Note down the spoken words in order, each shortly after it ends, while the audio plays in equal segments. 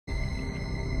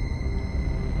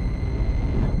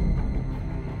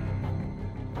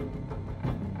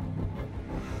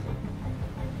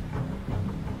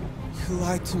You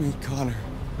lied to me, Connor.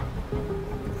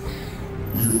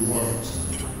 You lied.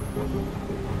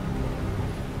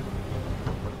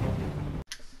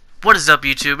 What is up,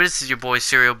 YouTube? This is your boy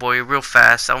Serial Boy. Real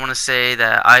fast, I want to say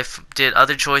that I did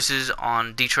other choices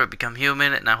on Detroit Become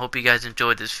Human, and I hope you guys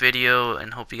enjoyed this video,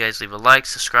 and hope you guys leave a like,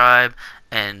 subscribe,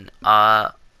 and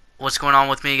what's going on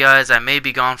with me, guys? I may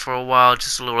be gone for a while,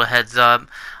 just a little heads up,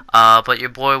 but your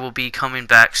boy will be coming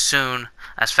back soon,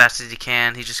 as fast as he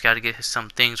can. He just got to get some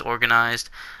things organized,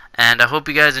 and I hope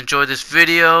you guys enjoyed this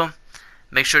video.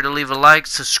 Make sure to leave a like,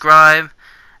 subscribe,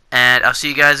 and I'll see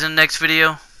you guys in the next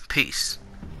video. Peace.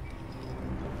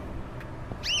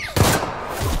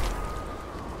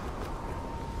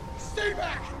 Stay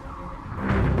back!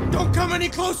 Don't come any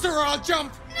closer or I'll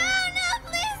jump! No,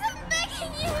 please, I'm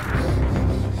begging you!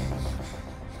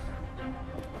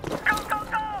 Go!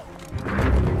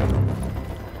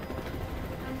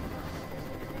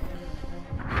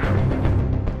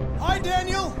 Hi,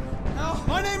 Daniel!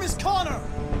 My name is Connor!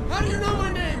 How do you know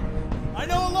my name? I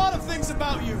know a lot of things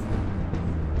about you.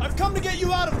 I've come to get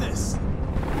you out of this.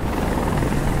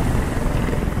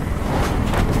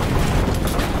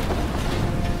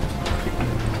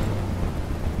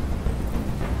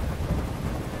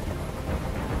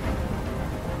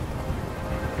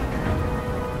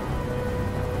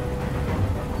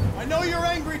 I know you're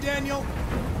angry, Daniel,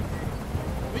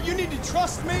 but you need to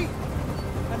trust me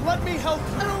and let me help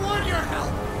you. I don't want your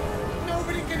help.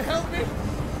 Nobody can help me.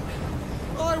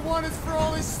 All I want is for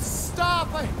all this to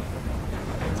stop. I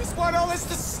just want all this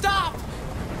to stop.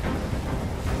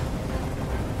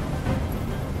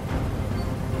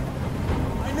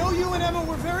 I know you and Emma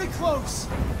were very close.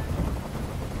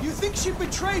 You think she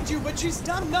betrayed you, but she's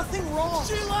done nothing wrong.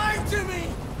 She lied to me.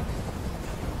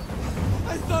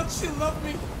 I thought she loved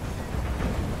me.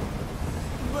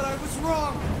 But I was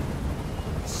wrong.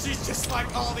 She's just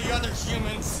like all the other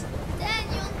humans.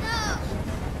 Daniel, no!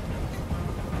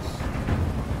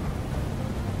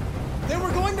 They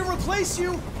were going to replace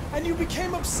you, and you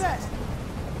became upset.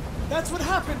 That's what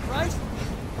happened, right?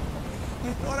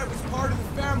 I thought I was part of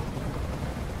the family.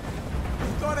 I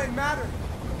thought I mattered.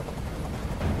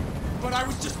 But I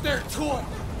was just their toy.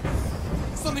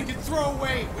 Something to throw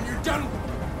away when you're done with it.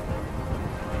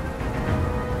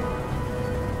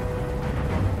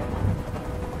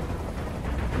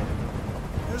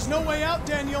 There's no way out,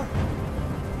 Daniel.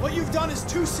 What you've done is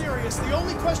too serious. The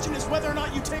only question is whether or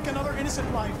not you take another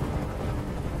innocent life.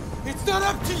 It's not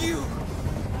up to you.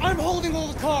 I'm holding all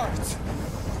the cards.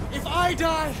 If I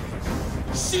die,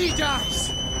 she dies.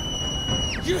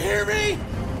 You hear me?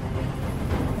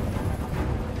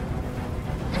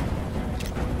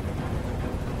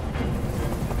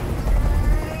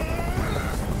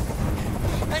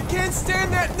 I can't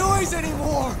stand that noise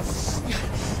anymore.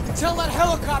 Tell that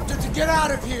helicopter to get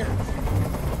out of here.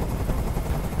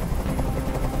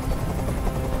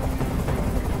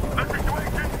 The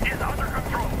situation is under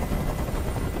control.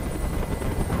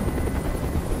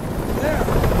 There.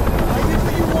 I did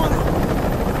what you wanted.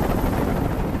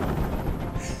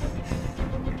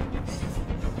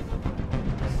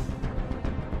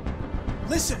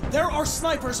 Listen, there are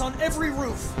snipers on every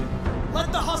roof.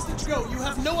 Let the hostage go. You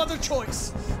have no other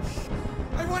choice.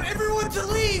 I want everyone to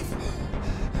leave.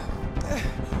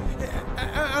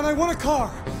 And I want a car.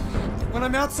 When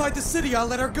I'm outside the city, I'll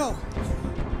let her go.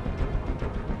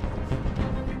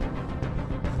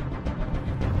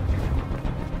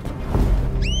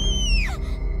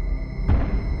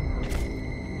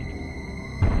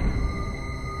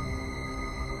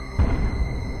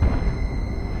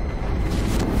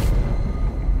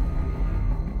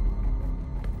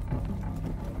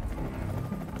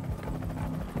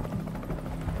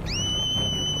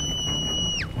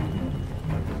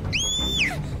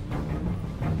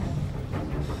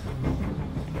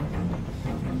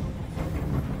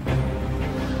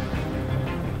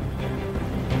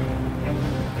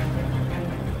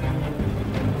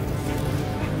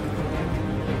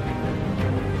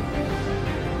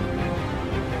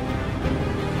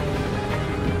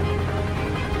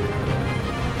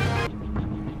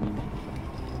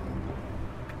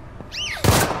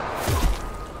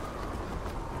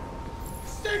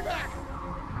 Stay back!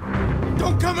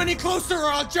 Don't come any closer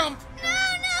or I'll jump! No,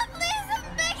 please, I'm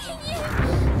begging you!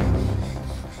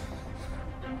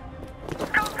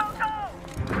 Go!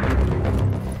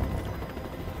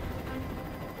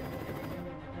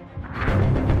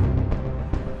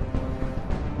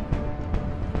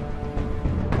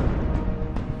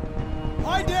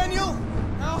 Hi, Daniel!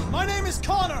 My name is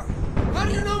Connor! How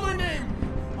do you know my name?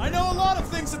 I know a lot of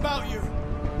things about you.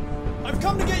 I've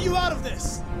come to get you out of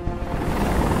this.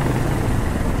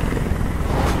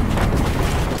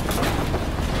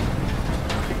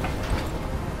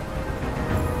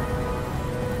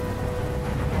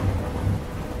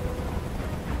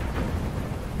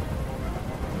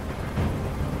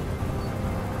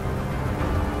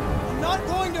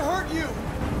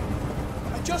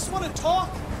 just want to talk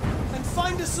and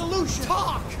find a solution.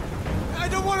 Talk! I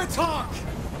don't want to talk!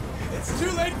 It's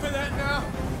too late for that now.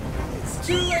 It's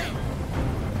too late.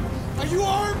 Are you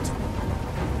armed?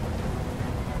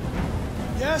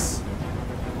 Yes,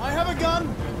 I have a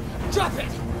gun. Drop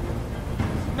it!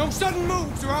 No sudden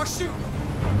moves or I'll shoot.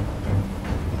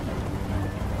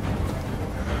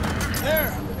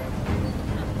 There.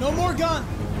 No more gun.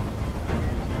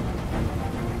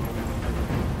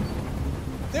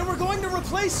 They were going to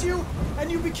replace you, and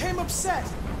you became upset.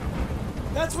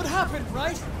 That's what happened,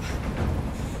 right?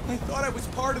 I thought I was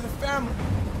part of the family.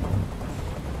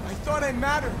 I thought I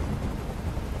mattered.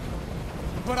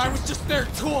 But I was just their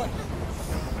toy.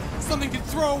 Something to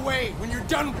throw away when you're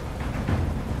done with it.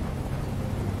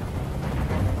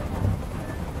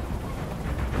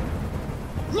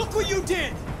 Look what you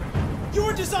did! You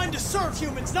were designed to serve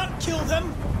humans, not kill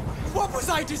them! What was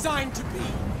I designed to be?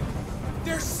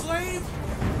 Their slave?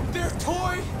 Their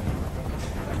toy?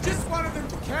 I just wanted them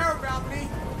to care about me.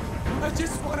 I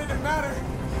just wanted to matter.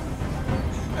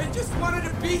 I just wanted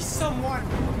to be someone.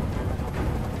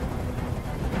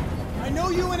 I know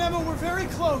you and Emma were very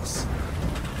close.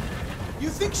 You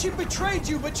think she betrayed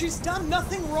you, but she's done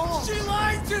nothing wrong. She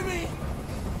lied to me!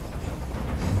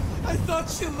 I thought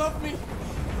she loved me.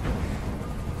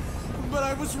 But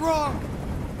I was wrong.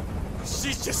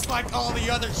 She's just like all the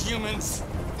other humans.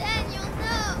 Daniel,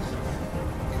 no!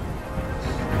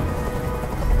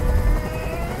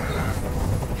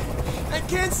 I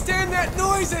can't stand that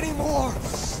noise anymore.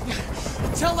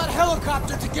 Tell that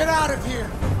helicopter to get out of here.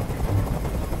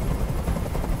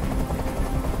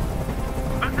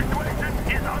 The situation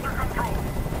is under control.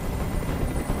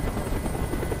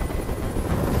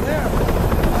 There.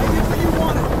 I did what you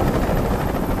wanted.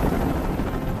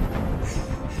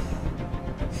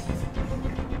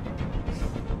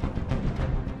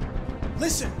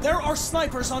 Listen, there are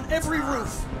snipers on every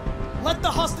roof. Let the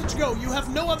hostage go. You have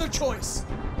no other choice.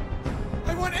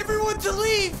 I want everyone to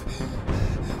leave.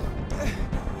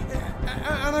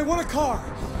 And I want a car.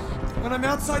 When I'm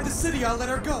outside the city, I'll let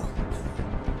her go.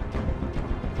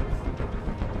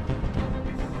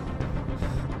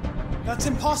 That's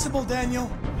impossible, Daniel.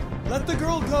 Let the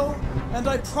girl go, and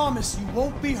I promise you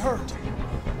won't be hurt.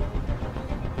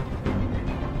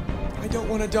 I don't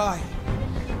want to die.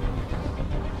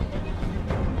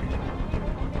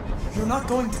 You're not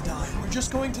going to die. We're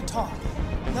just going to talk.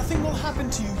 Nothing will happen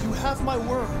to you. You have my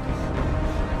word.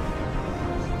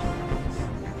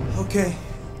 Okay.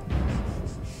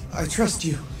 I trust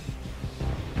you.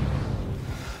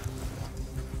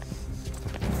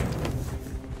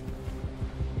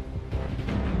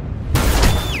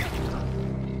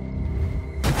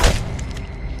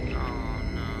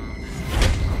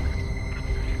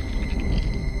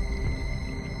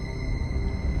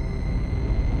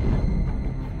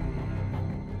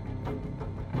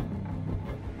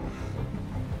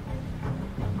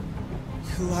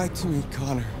 You lied to me,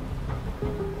 Connor.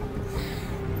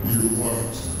 You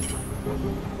lied to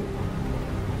me.